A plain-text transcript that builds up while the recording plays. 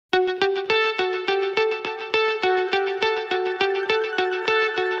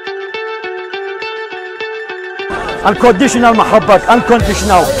unconditional mahabbah,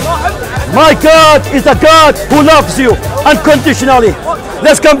 unconditional. My God is a God who loves you unconditionally.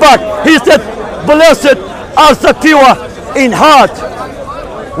 Let's come back. He said, blessed are the pure in heart.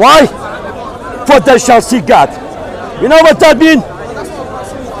 Why? For they shall see God. You know what that means?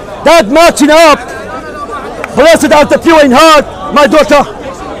 That matching up. Blessed are the pure in heart, my daughter.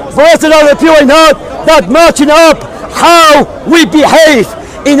 Blessed are the pure in heart. That matching up how we behave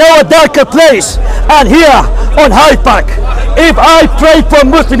in our darker place and here on Hyde Park. If I pray for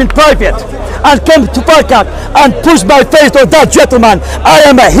Muslim in private and come to Park and push my face on that gentleman, I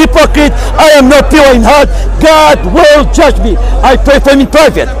am a hypocrite. I am not pure in heart. God will judge me. I pray for him in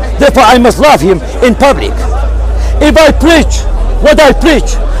private. Therefore, I must love him in public. If I preach what I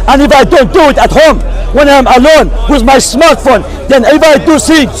preach, and if I don't do it at home when I'm alone with my smartphone, then if I do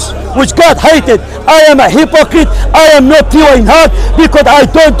things which God hated, I am a hypocrite. I am not pure in heart because I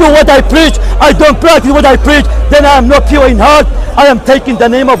don't do what I preach. I don't practice what I preach. Then I am not pure in heart. I am taking the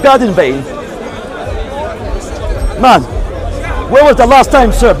name of God in vain. Man, when was the last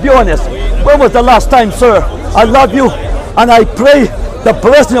time, sir? Be honest. When was the last time, sir? I love you and I pray the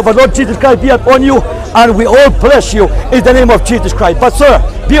blessing of our Lord Jesus Christ be upon you, and we all bless you in the name of Jesus Christ. But sir,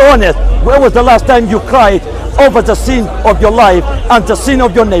 be honest, when was the last time you cried over the sin of your life and the sin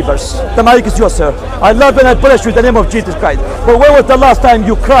of your neighbors? The mic is yours, sir. I love and I bless you in the name of Jesus Christ. But when was the last time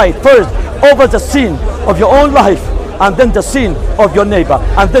you cried first over the sin of your own life, and then the sin of your neighbor,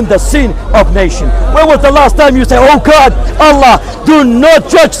 and then the sin of nation? When was the last time you say, oh God, Allah, do not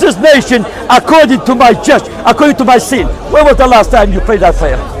judge this nation according to my judge, according to my sin? When was the last time you prayed that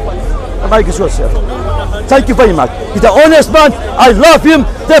prayer? The mic is yours, sir. Thank you very much. He's an honest man. I love him.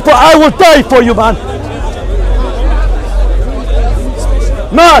 Therefore, I will die for you, man.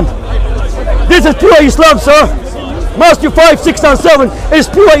 Man, this is pure Islam, sir. Matthew 5, 6, and 7 is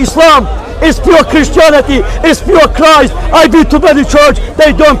pure Islam. It's pure Christianity. It's pure Christ. I've been to many church.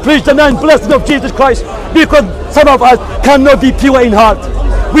 They don't preach the nine blessings of Jesus Christ because some of us cannot be pure in heart.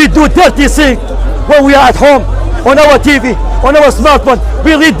 We do dirty things when we are at home, on our TV, on our smartphone.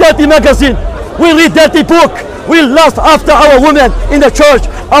 We read dirty magazine. We read dirty book. We lust after our women in the church,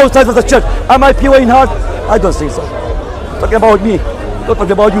 outside of the church. Am I pure in heart? I don't think so. Talking about me. Don't talk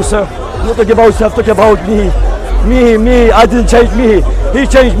about you, sir. Don't talk about yourself. Talk about me. Me. I didn't change me. He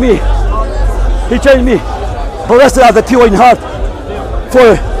changed me. He changed me. Blessed are the pure in heart,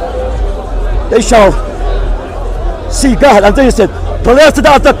 for they shall see God. And then he said, blessed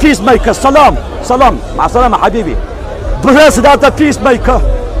are the peacemakers. Salam. Ma salam, habibi. Blessed are the peacemaker.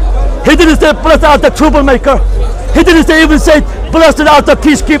 He didn't say blessed are the troublemaker. He didn't even say blessed are the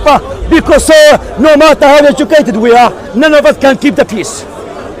peacekeeper, because sir, no matter how educated we are, none of us can keep the peace.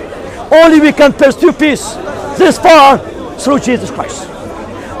 Only we can pursue peace this far through Jesus Christ.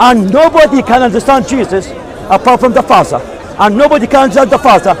 And nobody can understand Jesus apart from the Father. And nobody can understand the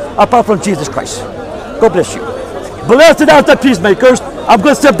Father apart from Jesus Christ. God bless you. Blessed are the peacemakers. I'm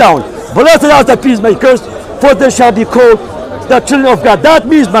going to step down. Blessed are the peacemakers, for they shall be called the children of God. That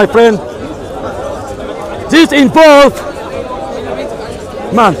means, my friend, this involves,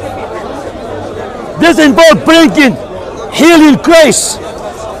 man, this involves bringing healing grace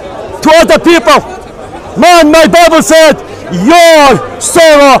to other people. Man, my Bible said, your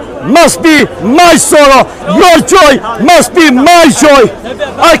sorrow must be my sorrow. Your joy must be my joy.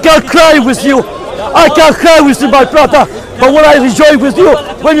 I can cry with you. I can cry with you, my brother. But will I rejoice with you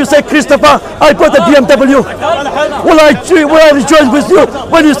when you say, Christopher, I bought a BMW? Will I rejoice with you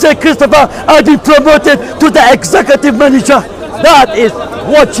when you say, Christopher, I've been promoted to the executive manager? That is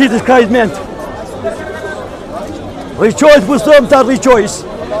what Jesus Christ meant. Rejoice with them that rejoice,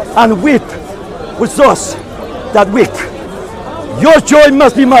 and weep with those that weep. Your joy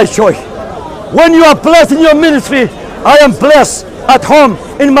must be my joy. When you are blessed in your ministry, I am blessed at home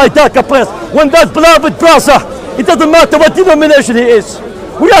in my darker place. When that beloved brother, it doesn't matter what denomination he is,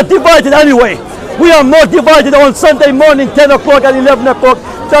 we are divided anyway. We are more divided on Sunday morning 10 o'clock and 11 o'clock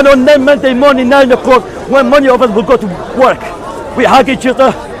than on Monday morning 9 o'clock, when many of us will go to work. We hug each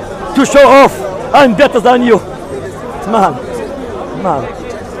other to show off, I'm better than you. Man,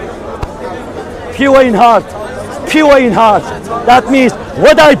 pure in heart. Pure in heart. That means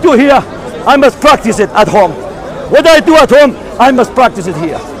what I do here, I must practice it at home. What I do at home, I must practice it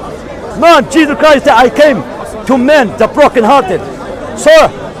here. Man, Jesus Christ said, I came to mend the brokenhearted. Sir,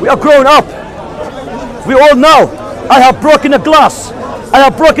 we are grown up. We all know. I have broken a glass. I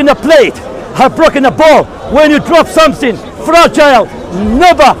have broken a plate. I have broken a ball. When you drop something fragile,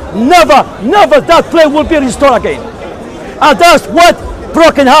 never that plate will be restored again. And that's what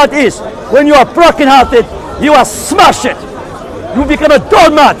broken heart is. When you are broken hearted, you are smashed. You become a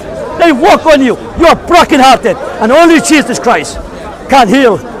doormat. They walk on you. You are broken-hearted. And only Jesus Christ can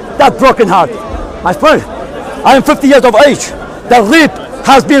heal that broken heart. My friend, I am 50 years of age. The rib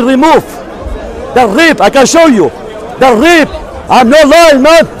has been removed. The rib, I can show you. The rib, I'm not lying,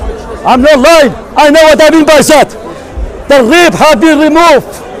 man. I'm not lying. I know what I mean by that. The rib has been removed.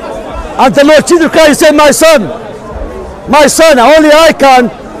 And the Lord Jesus Christ said, my son, only I can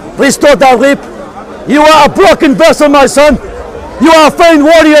restore that rib. You are a broken vessel, my son. You are a faint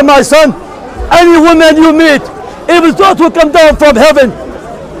warrior, my son. Any woman you meet, even those who come down from heaven,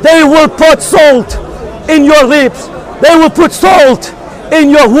 they will put salt in your ribs. They will put salt in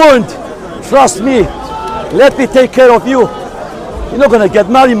your wound. Trust me. Let me take care of you. You're not going to get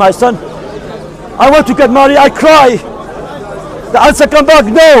married, my son. I want to get married. I cry. The answer come back,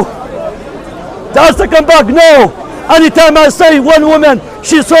 no. The answer come back, no. Anytime I say one woman,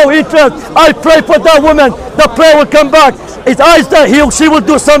 she's so interested, I pray for that woman. The prayer will come back. It's either she will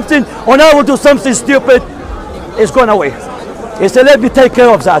do something or I will do something stupid. It's gone away. He said, let me take care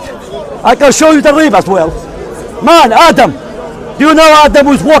of that. I can show you the rib as well. Man, Adam. Do you know Adam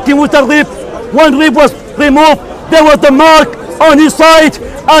was walking with a rib? One rib was removed. There was the mark on his side.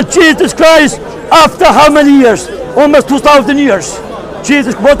 And Jesus Christ, after how many years? Almost 2,000 years.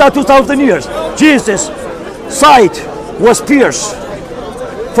 Jesus, more than 2,000 years. Jesus' side was pierced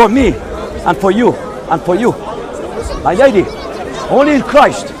for me and for you and for you. My lady, only in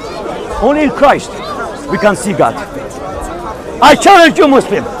Christ we can see God. I challenge you,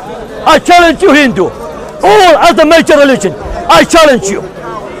 Muslim. I challenge you, Hindu. All other major religion. I challenge you.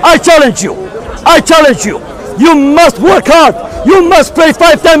 I challenge you. I challenge you. You must work hard. You must pray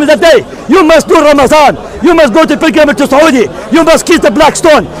 5 times a day. You must do Ramadan. You must go to pilgrimage to Saudi. You must kiss the black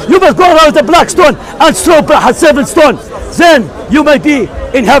stone. You must go around the black stone and throw 7 stones. Then you may be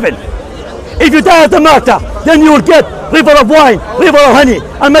in heaven. If you die as a martyr, then you will get river of wine, river of honey,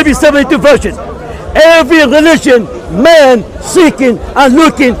 and maybe 72 virgins. Every religion, man seeking and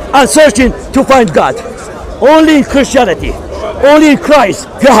looking and searching to find God. Only in Christianity, only in Christ,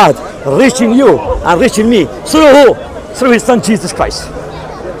 God reaching you and reaching me. Through who? Through His Son Jesus Christ.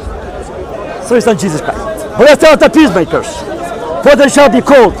 Through His Son Jesus Christ. Blessed are the peacemakers, for they shall be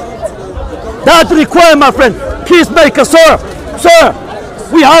called. That requires, my friend, peacemaker, sir. Sir,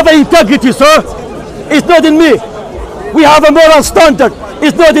 we have an integrity, sir. It's not in me. We have a moral standard.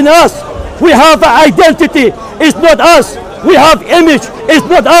 It's not in us. We have an identity. It's not us. We have image. It's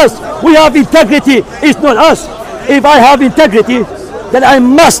not us. We have integrity. It's not us. If I have integrity, then I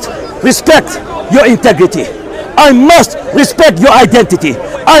must respect your integrity. I must respect your identity.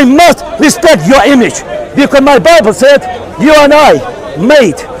 I must respect your image. Because my Bible said, you and I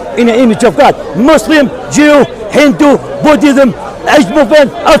made in the image of God. Muslim, Jew, Hindu, Buddhism, Asian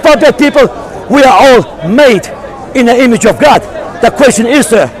movement, alphabet people, we are all made in the image of God. The question is,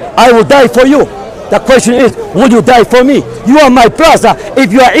 sir, I will die for you. The question is, will you die for me? You are my brother.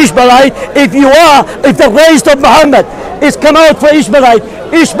 If you are Ishmaelite, if the race of Muhammad is come out for Ishmaelite,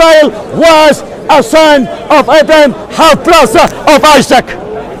 Ishmael was a son of Abraham, half brother of Isaac.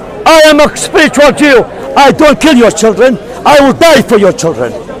 I am a spiritual Jew. I don't kill your children. I will die for your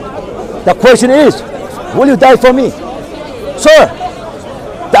children. The question is, will you die for me? Sir,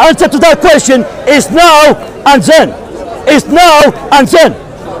 the answer to that question is now and then. It's now and then.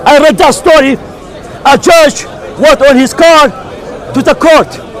 I read that story. A judge was on his car to the court,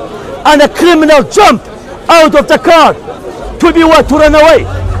 and a criminal jumped out of the car to be what? To run away.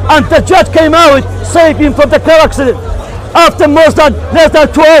 And the judge came out, saved him from the car accident. After less than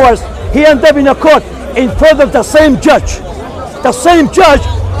 2 hours, he ended up in a court in front of the same judge. The same judge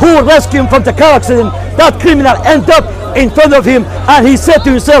who rescued him from the car accident. That criminal ended up in front of him, and he said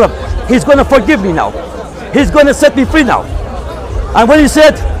to himself, he's going to forgive me now. He's going to set me free now. And when he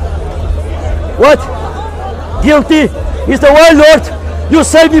said, what? Guilty? He said, why, Lord? You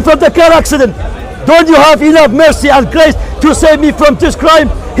saved me from the car accident. Don't you have enough mercy and grace to save me from this crime?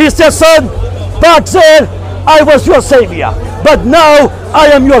 He said, son, back there, I was your savior. But now, I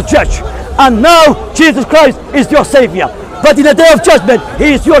am your judge. And now, Jesus Christ is your savior. But in the day of judgment,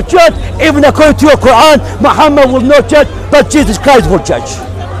 He is your judge. Even according to your Quran, Muhammad will not judge, but Jesus Christ will judge.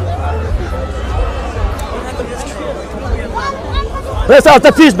 Blessed are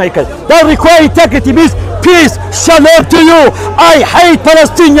the peacemakers. That require integrity means peace, shalom to you. I hate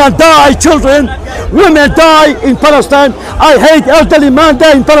Palestinian die children. Women die in Palestine. I hate elderly man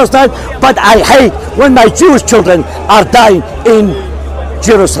die in Palestine. But I hate when my Jewish children are dying in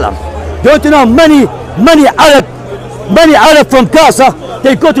Jerusalem. Don't you know many Arab from Gaza,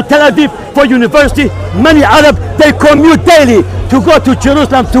 they go to Tel Aviv for university. Many Arab, they commute daily to go to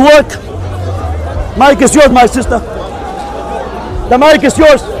Jerusalem to work. Mic is yours, my sister. The mic is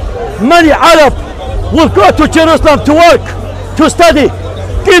yours. many Arab will go to Jerusalem to work, to study.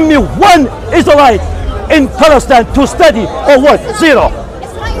 Give me one Israelite in Palestine to study or work. Zero.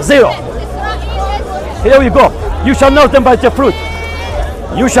 Zero. Here we go. You shall know them by the fruit.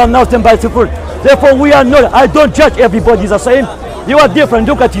 You shall know them by the fruit. Therefore, we are not, I don't judge everybody the same. You are different.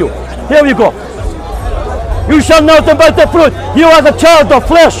 Look at you. Here we go. You shall know them by the fruit. You are the child of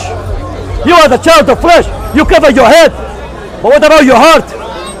flesh. You are the child of flesh. You cover your head. But what about your heart?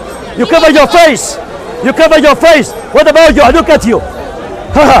 You cover your face. You cover your face. What about you? Look at you.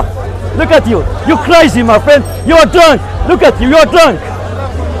 Look at you. You crazy, my friend. You are drunk. Look at you. You are drunk.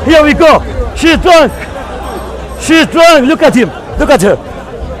 Here we go. She's drunk. She's drunk. Look at him. Look at her.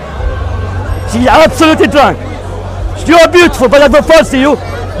 She's absolutely drunk. You are beautiful, but I don't fancy you.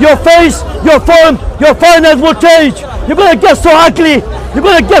 Your face, your form, your finance will change. You're going to get so ugly. You're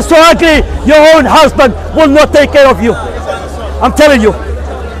going to get so ugly. Your own husband will not take care of you. I'm telling you.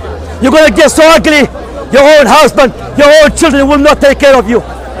 You're going to get so ugly. Your own husband, your own children will not take care of you.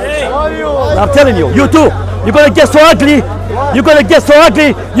 I'm telling you. You too. You're going to get so ugly. You're going to get so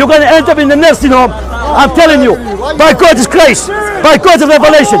ugly. You're going to end up in the nursing home. I'm telling you. By God's grace, by God's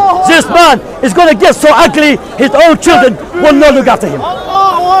revelation, this man is going to get so ugly, his own children will not look after him.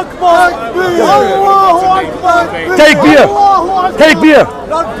 Take beer. Take beer.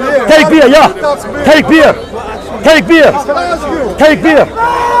 Take beer, yeah. Take beer. Take beer. Take beer. Take beer.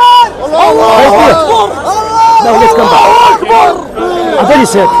 Now let's come back. I'm very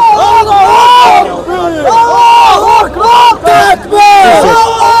sick.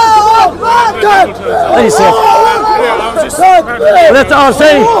 Very sick. Let's all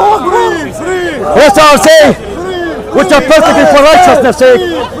say, which are persecuted for righteousness' sake,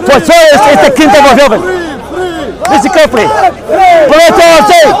 for theirs is the kingdom of heaven. Listen carefully. Let's all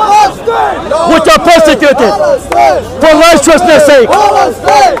say, which are persecuted for righteousness' sake,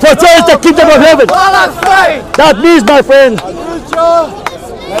 for theirs is the kingdom of heaven. That means, my friend,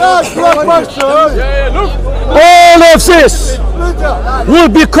 all of this will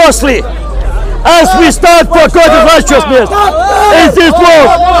be costly. As we stand for God's righteousness in this world,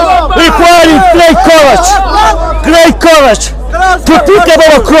 requiring great courage to pick up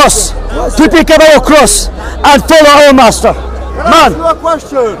our cross, and follow our Master. Man,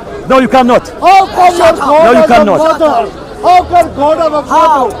 no, you cannot. No, you cannot. How can God have a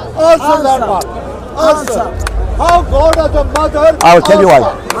mother answer that one? Answer. How God has a mother? I will tell you why.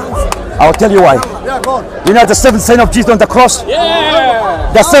 I will tell you why. Yeah, go on. You know the seventh sign of Jesus on the cross?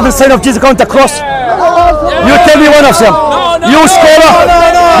 Yeah. The seventh sign of Jesus on the cross? Yeah. You tell me one of them. No, you scholar.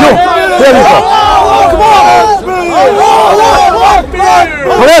 You. Here we go.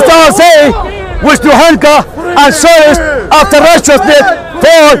 Blessed are they which do hunger and thirst after righteousness,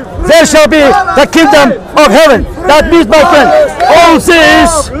 for there shall be the kingdom of heaven. That means, my friend, all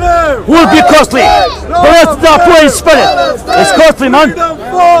this will be costly. Blessed are poor in spirit. It's costly, man.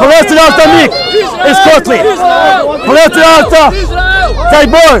 Blessed are the meek. It's costly. Blessed are the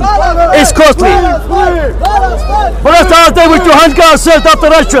born. It's costly. Blessed are they which do hunger and thirst after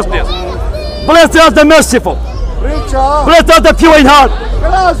righteousness. Blessed are the merciful. Blessed are the pure in heart.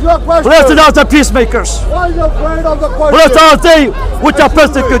 Blessed are the peacemakers. Blessed are they which are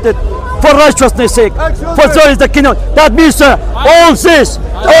persecuted for righteousness' sake, for there is the kingdom. That means, all this is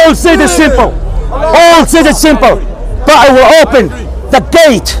simple. All this is simple. But I will open the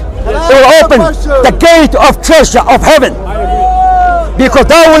gate. I will open the gate of treasure of heaven, because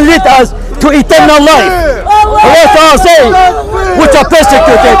that will lead us to eternal life. Blessed are they which are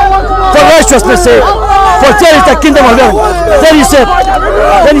persecuted for righteousness' sake, for there is the kingdom of heaven. Then he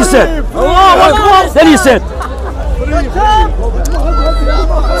said,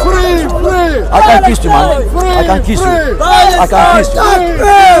 I can kiss you, man. I can kiss you. I can kiss you.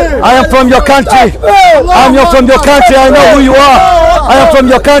 I am from your country. I am from your country. I know who you are. I am from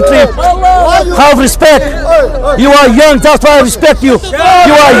your country. Have respect. You are young. That's why I respect you.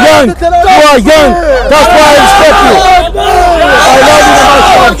 You are young. You are young. That's why I respect you. I love you in the mighty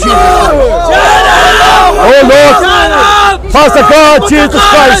name of Jesus. Oh Lord, Pastor God, Jesus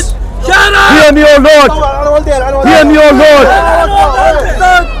Christ. Hear me, oh Lord. Hear me, oh Lord.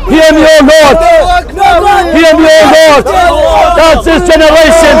 Hear me, oh Lord. Hear me, oh Lord. That this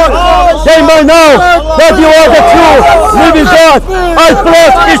generation, they may know that you are the true living God. I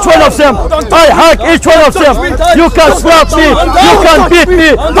bless each one of them. I hug each one of them. You can slap me. You can beat me.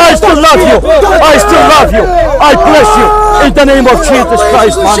 I still love you. I still love you. I bless you in the name of Jesus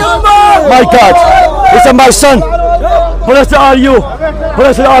Christ, man. My God. It's my son. Blessed are you.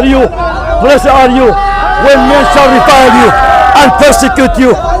 Blessed are you. Blessed are you when men shall revile you and persecute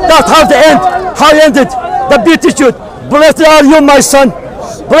you. That's how the end. How ended the beatitude. Blessed are you, my son.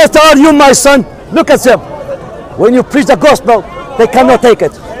 Blessed are you, my son. Look at them. When you preach the gospel, they cannot take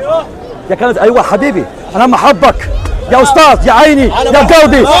it. They cannot. أيوة حبيبي أنا محبك يا أستاذ يا عيني يا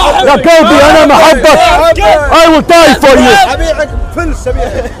قلبي يا قلبي أنا محبك. I will die for you.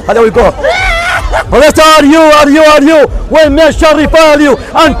 هذا we go. Blessed are you when men shall revile you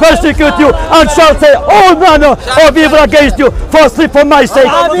and persecute you and shall say all manner of evil against you falsely for my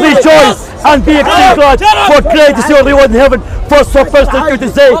sake. Rejoice and be exceeding glad, for great is your reward in heaven. For so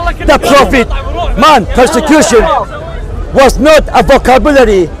persecuted they the prophet. Man, persecution was not a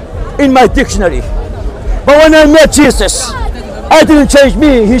vocabulary in my dictionary. But when I met Jesus, I didn't change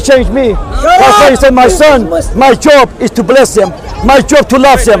me, he changed me. That's why he said, my son, my job is to bless them, my job to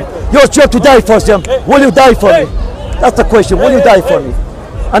love them, your job to die for them. Will you die for me? That's the question. Will you die for me?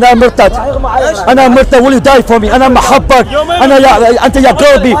 أنا مرتد will you die for me? أنا محبك أنت يا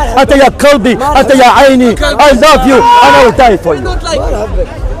قلبي أنت يا قلبي أنت يا عيني. I love you and I will die for you.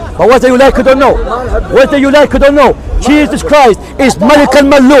 But whether you like it or no, whether you like it or no, Jesus Christ is Malik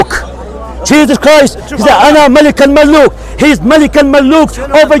al-Maluk. Jesus Christ is Ana Malik al-Maluk. He is Malik al-Maluk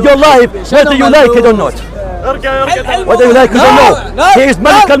over your life, whether you like it or not. Whether you like it or no, he is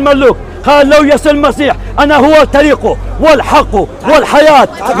Malik al-Maluk. قال لو يسوع المسيح أنا هو الطريق والحق والحياة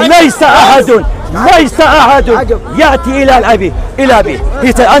ليس أحد يأتي إلى الأبي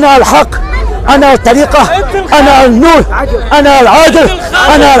He said أنا الحق أنا الطريقة أنا النور أنا العادل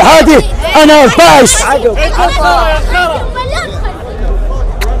أنا الهادي أنا الباعث.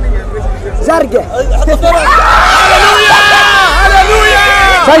 زرقاء.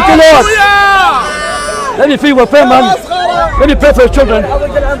 Thank you, Lord. Let me feel your prayer, man. Let me pray for your children.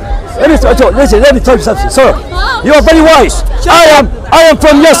 Let me tell you something. Sir, you are very wise. I am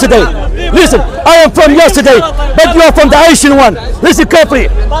from yesterday. Listen, I am from yesterday, but you are from the Asian one. Listen carefully.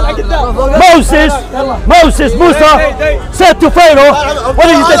 Musa said to Pharaoh, what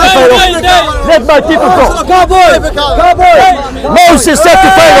did he say to Pharaoh? Let my people go. Moses said to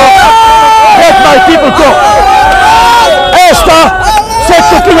Pharaoh, let my people go. Esther said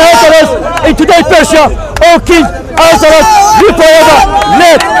to King Ahasuerus in today's Persia, O King Ahasuerus, live forever.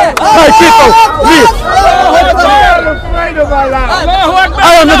 Let my people live.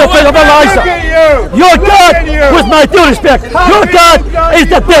 I am not afraid of Allah, Isa. Your God, with my due respect, your God is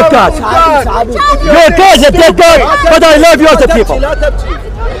the dead God. Your God is the dead God, but I love you as a people.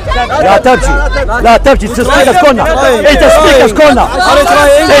 لا تبكي speaker's corner. It's a speaker's corner.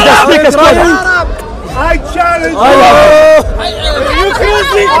 It's a speaker's corner. I challenge you.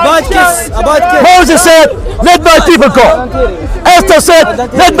 Moses said, let my people go. Esther said,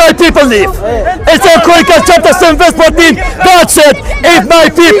 let my people leave. In 2 Chronicles chapter 7 verse 14, God said, if my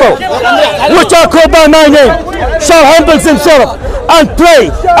people, which are called by my name, shall humble themselves and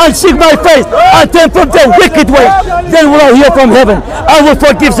pray and seek my face and turn from their wicked ways, then will I hear from heaven. I will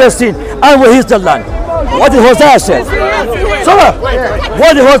forgive their sin and will heal the land. What did Hosea say?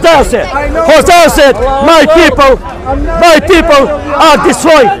 What did Hosea say? Hosea said, my people are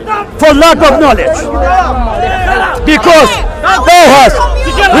destroyed for lack of knowledge. Because thou hast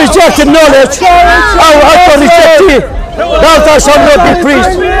rejected knowledge, I will also reject thee. Thou shalt not be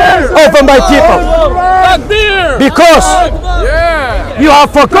priest over my people. Because you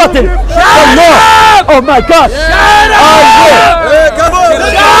have forgotten the law of my God.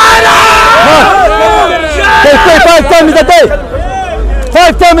 They pray 5 times a day.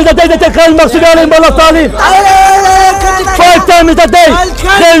 5 times a day they take غير المغصوب عليهم ولا الضالين. 5 times a day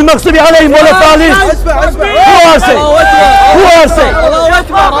غير المغصوب عليهم ولا الضالين. Who are they? Who are they?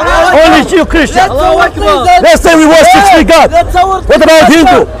 Only Jew Christians. Let's say we worship three God. What about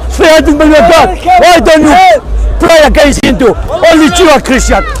Hindu? 300 million God. Why don't you pray against Hindu? Only Jew are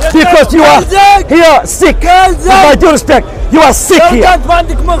Christian. Because you are here sick. With my due respect, you are sick here.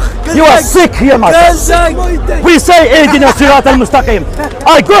 You are sick here, my friend. We say اهدنا صراط المستقيم.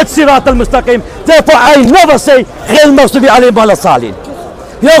 I got صراط المستقيم. Therefore I never say غير المغضوب عليهم ولا الضالين.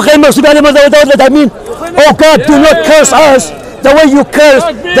 You know غير المغضوب عليهم ولا الضالين, what I mean? Oh God, do not curse us the way you curse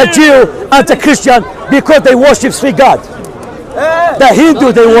the Jew and the Christian because they worship three God. The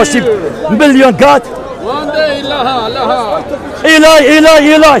Hindu, they worship million God.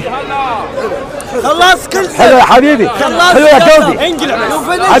 Eli. خلاص كل شيء. حلو يا حبيبي. حلو يا قلبي.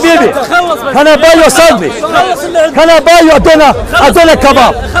 حبيبي. Can I buy you a sandwich? Can I buy you a doner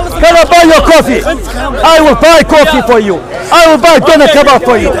kebab? Can I buy you a coffee? I will buy coffee for you. I will buy doner kebab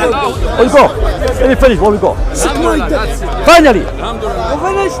for you. We'll go. Let me finish. Where we go? Finally.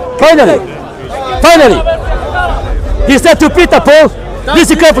 He said to Peter, Paul,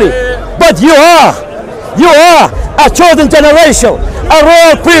 listen carefully. But you are a chosen generation, a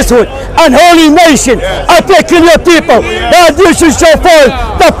royal priesthood, and holy nation. I beckon your people that you should show forth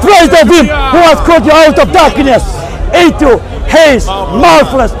the praise of him who has called you out of darkness into his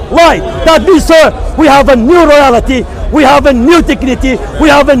marvelous light. That we, sir, we have a new reality, we have a new dignity, we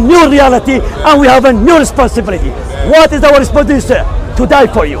have a new reality, and we have a new responsibility. What is our responsibility, sir? To die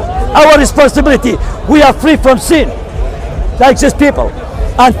for you. Our responsibility, we are free from sin, like these people,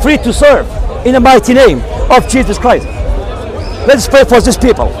 and free to serve in the mighty name of Jesus Christ. Let's pray for these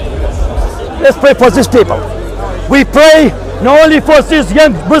people. Let's pray for these people. We pray not only for this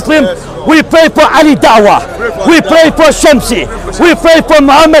young Muslim, we pray for Ali Dawah, we pray for Shamsi, we pray for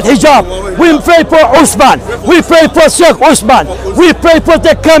Muhammad Hijab, we pray for Usman, we pray for Sheikh Usman, we pray for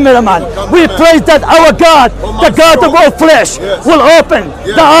the cameraman. We pray that our God, the God of all flesh, will open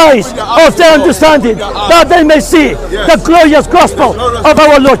the eyes of their understanding, that they may see the glorious gospel of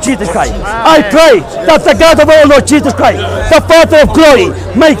our Lord Jesus Christ. I pray that the God of our Lord Jesus Christ, the Father of glory,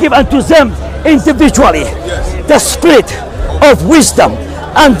 may give unto them individually the spirit of wisdom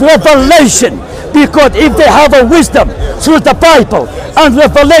and revelation, because if they have a wisdom through the Bible and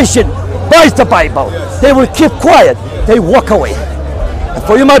revelation by the Bible, they will keep quiet, they walk away. And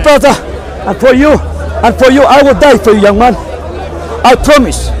for you, my brother, and for you, I will die for you, young man. I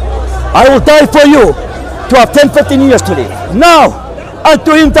promise, I will die for you to have 10-15 years to live. Now,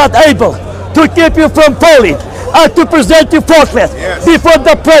 unto him that able to keep you from falling and to present you faultless before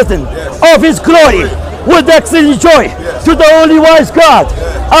the presence of his glory with excellent joy, to the only wise God,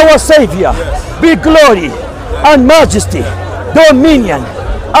 our Savior, be glory and majesty, dominion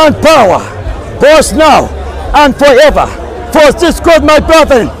and power, both now and forever. For this cause, my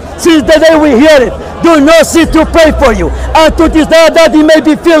brethren, since the day we hear it, do not cease to pray for you, and to desire that he may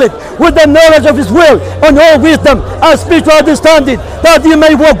be filled with the knowledge of his will and all wisdom and spiritual understanding, that he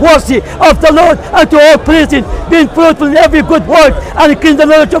may walk worthy of the Lord and to all pleasing, being fruitful in every good work, and increase the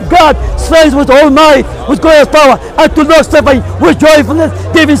knowledge of God, strength with all might, with glorious power, and to long suffering with joyfulness,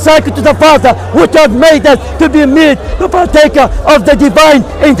 giving thanks to the Father, which hath made us to be meet the partaker of the divine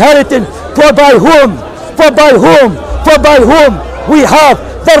inheritance, for by whom we have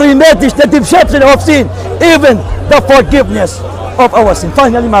the remedies, the deception of sin, even the forgiveness of our sin.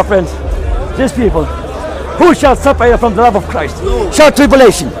 Finally, my friends, these people, who shall separate from the love of Christ? Shall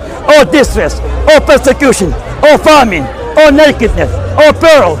tribulation, or distress, or persecution, or famine, or nakedness, or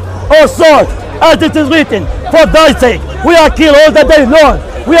peril, or sword? As it is written, for thy sake we are killed all the day long,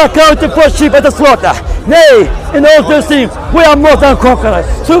 we are counted for sheep at the slaughter. Nay, in all these things we are more than conquerors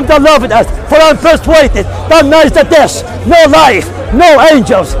through the Lord with us. For I am persuaded that neither death, no life, no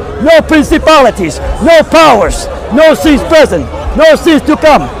angels, no principalities, no powers, no things present, no things to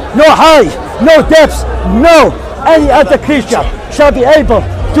come, no high, no depths, no any other creature shall be able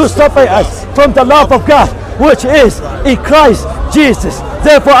to separate us from the love of God, which is in Christ Jesus.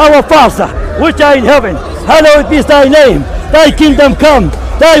 Therefore, our Father, which art in heaven, hallowed be thy name. Thy kingdom come,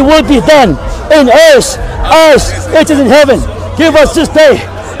 thy will be done in earth as it is in heaven. Give us this day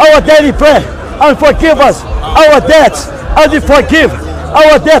our daily bread, and forgive us our debts as we forgive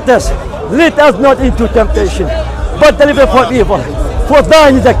our debtors. Lead us not into temptation, but deliver us from evil. For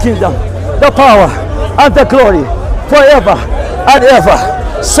thine is the kingdom, the power, and the glory, forever and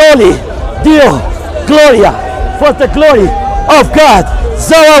ever. Soli Deo Gloria, for the glory of God,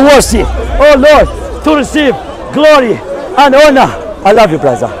 thou art worthy, O Lord, to receive glory and honor. I love you,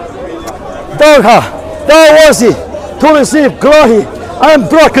 brother. Thou art worthy to receive glory. I am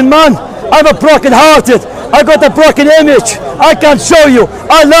broken man. I'm a broken hearted. I got a broken image. I can't show you.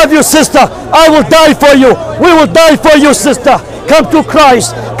 I love you, sister. I will die for you. We will die for you, sister. Come to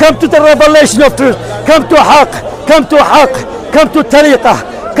Christ. Come to the revelation of truth. Come to Haq. Come to Haq. Come to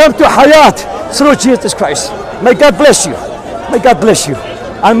Tariqah. Come to Hayat through Jesus Christ. May God bless you. May God bless you.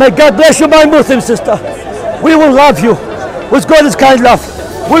 And may God bless you, my Muslim sister. We will love you with God's kind love.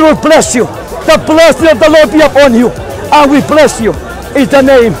 We will bless you. The blessing of the Lord be upon you. And we bless you in the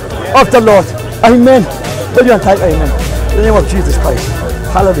name of the Lord. Amen. Amen. In the name of Jesus Christ.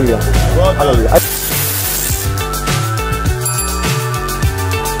 Hallelujah. Hallelujah.